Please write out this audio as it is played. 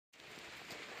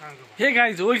Hey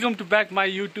guys welcome to back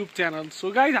my YouTube channel.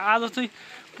 So guys आज चाहिँ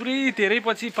पुरै धेरै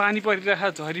पछि पानी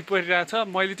परिरहेछ, झरी परिरहेछ।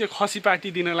 मैले चाहिँ खसी पार्टी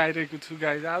दिन लागिरहेको छु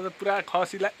गाइज। आज पुरा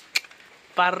खसीलाई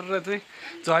पारेर चाहिँ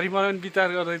झरी बनाउने विचार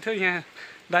गर्दै थियो। यहाँ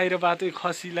दाइ र बा चाहिँ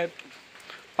खसीलाई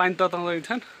पानी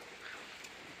तताउँदैछन्।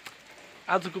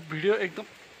 आजको भिडियो एकदम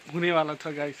हुनेवाला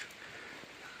छ गाइज।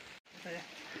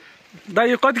 दाइ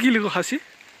यो कति किलोको खसी?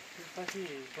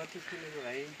 25 किलोको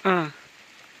भाइ।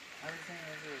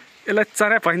 यसलाई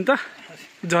चर्या भयो नि त,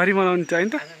 झरी बनाउनु चाहिँ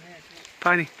नि त।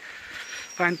 पानी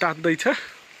तात्दैछ।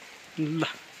 ल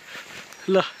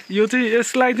ल यो चाहिँ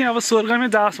यसलाई चाहिँ अब स्वर्गमै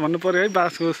जाओस् भन्नु पर्यो है,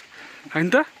 बाँसको होइन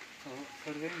त।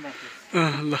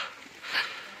 ल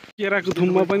केराको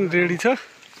थुममा पनि रेडी छ,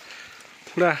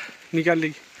 पुरा निकाल्ने।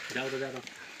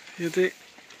 यो चाहिँ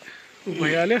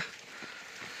भइहाल्यो।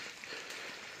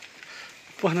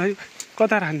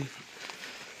 कता रानी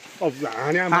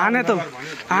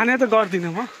हाने त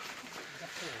गर्दिनँ म।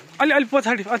 अलि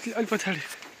पछाडि अलि पछाडि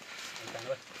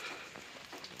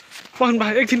पख्नु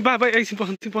भाइ, एकछिन बा एकछिन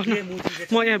पख्नु।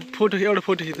 म यहाँ एउटा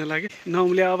फोटो खिच्न लागि।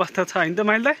 नौम्ले अवस्था छ होइन त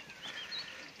माइल दाइ,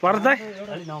 भरत दाइ?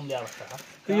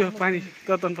 यो पानी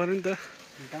तताउनु पऱ्यो नि त।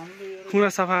 खुँडा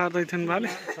सफा गर्दैछन् बाले।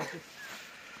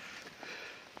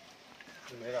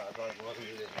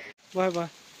 भयो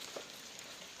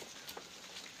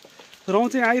रौँ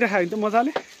चाहिँ आइरहेको होइन त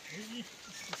मजाले,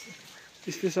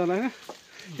 स्पेसल होइन।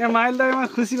 यहाँ माइल दाइमा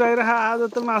खुसी भइरहेको, आज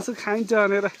त मासु खाइन्छ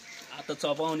भनेर।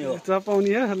 चपाउने हो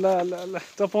ल ल ल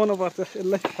चपाउनु पर्छ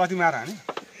यसलाई। कति मारा हाने?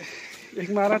 एक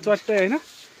मारा चट्टै होइन।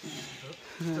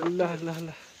 ल ल ल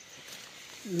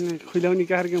खुइलाउने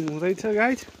कार्यक्रम हुँदैछ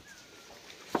गाइज।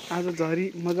 आज झरी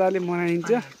मजाले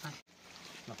मनाइन्छ।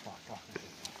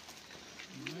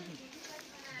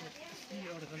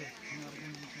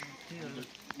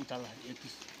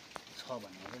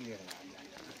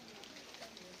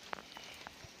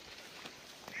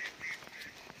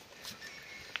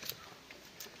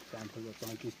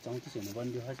 चौतिस हुनु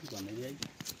पर्ने खसी भन्दै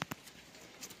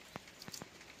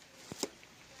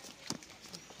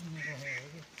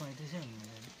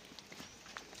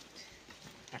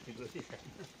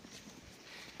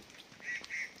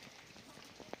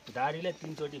दारीले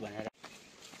 3 चोटि भनेर।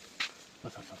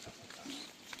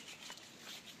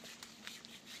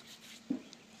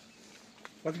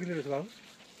 कति किलो रहेछ बाबु?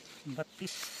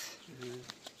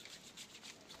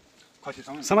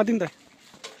 32 समातिन त।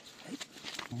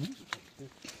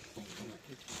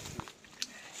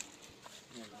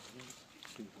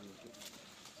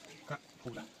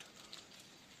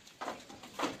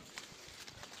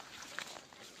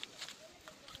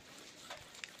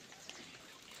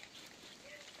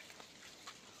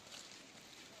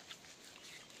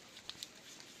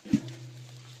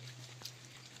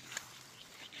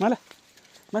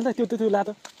 मलाई त्यो ला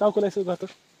त टाउकोलाई यसो गर्छ।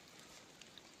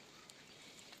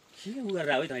 के उ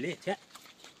गरेर है तैँले? छ्या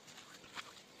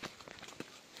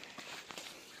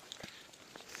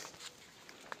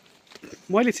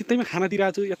मैले सित्तैमा खाना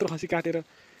दिइरहेको छु यत्रो खसी काटेर,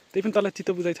 त्यही पनि तँलाई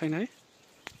चित्त बुझाइ छैन है।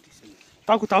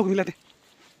 टाउको मिला त्यहाँ,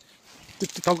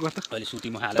 टाउको गर्छ। अहिले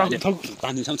सुतीमा हालेर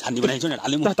पानीसँग छान्नी बनाइन्छ नि,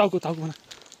 हाल्यो म। टाउको बना,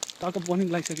 टाउको बनिन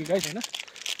लागिसक्यो गाइस होइन।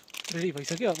 रेडी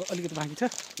भइसक्यो, अब अलिकति बाँकी छ।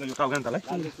 टाउको न तलाई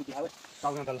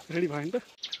टाउको न तलाई रेडी भयो नि त।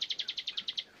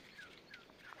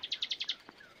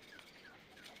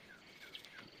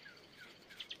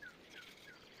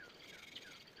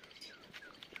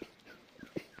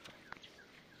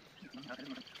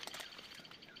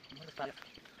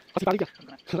 Kasih balik ya.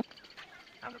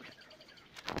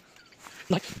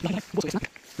 Like, bos kesana.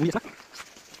 Bunyi sana.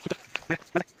 Sudah.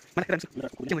 Mana kita bisa.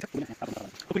 Boleh macam boleh.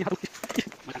 Boleh satu.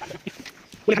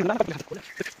 Boleh kan dapat boleh.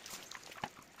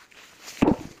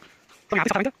 Kau ngerti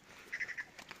sekarang itu?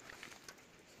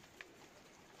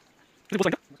 Itu bos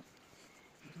enggak?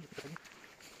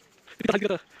 Kita lagi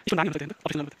kita. Itu nanya betul apa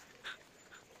sih betul?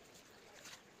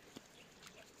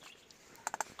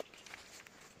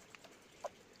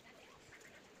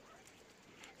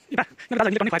 Nggak ada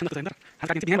lagi panik banget ntar.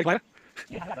 Harga ini baik banget.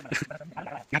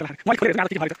 Nggak ada. Mau ikut nggak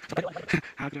ada tiga hari.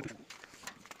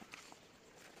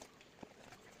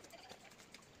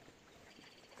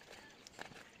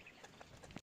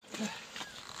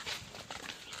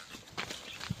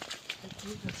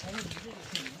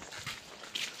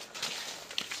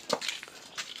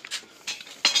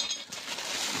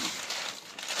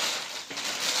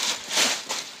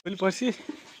 भोलि पर्सि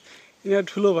यिनीहरू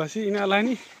ठुलो भएपछि यिनीहरूलाई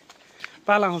नि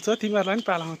पाला आउँछ, तिमीहरूलाई पनि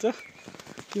पाला आउँछ।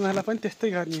 तिमीहरूलाई पनि त्यस्तै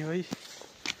गर्ने हो है।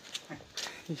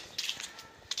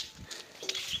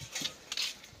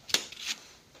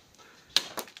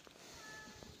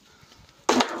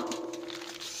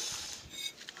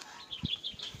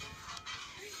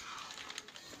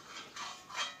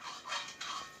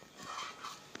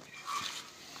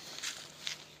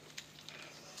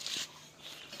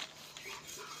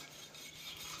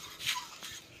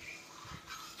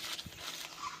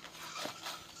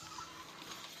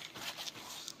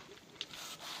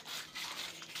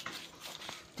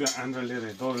 त्यो आन्द्रा लिएर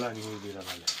दौडला नि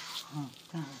बिरालोले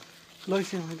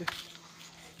लैसेँ मैले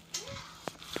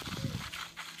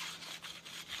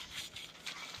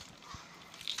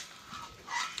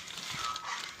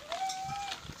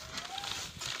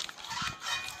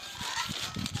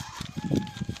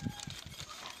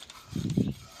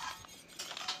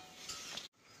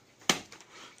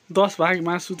 10 भाग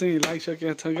मासु चाहिँ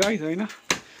लागिसकेको छ गाइस हैन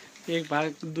 1 भाग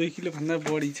 2 किलो भन्दा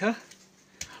बढी छ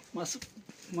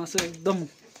मासु एकदम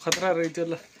खतरा रहेछ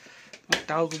ल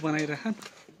टाउको बनाइराख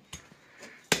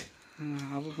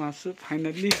अब मासु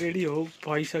फाइनली रेडी हो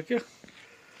भइसक्यो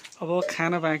अब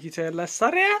खाना बाँकी छ यसलाई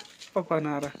सर्या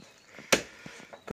बनाएर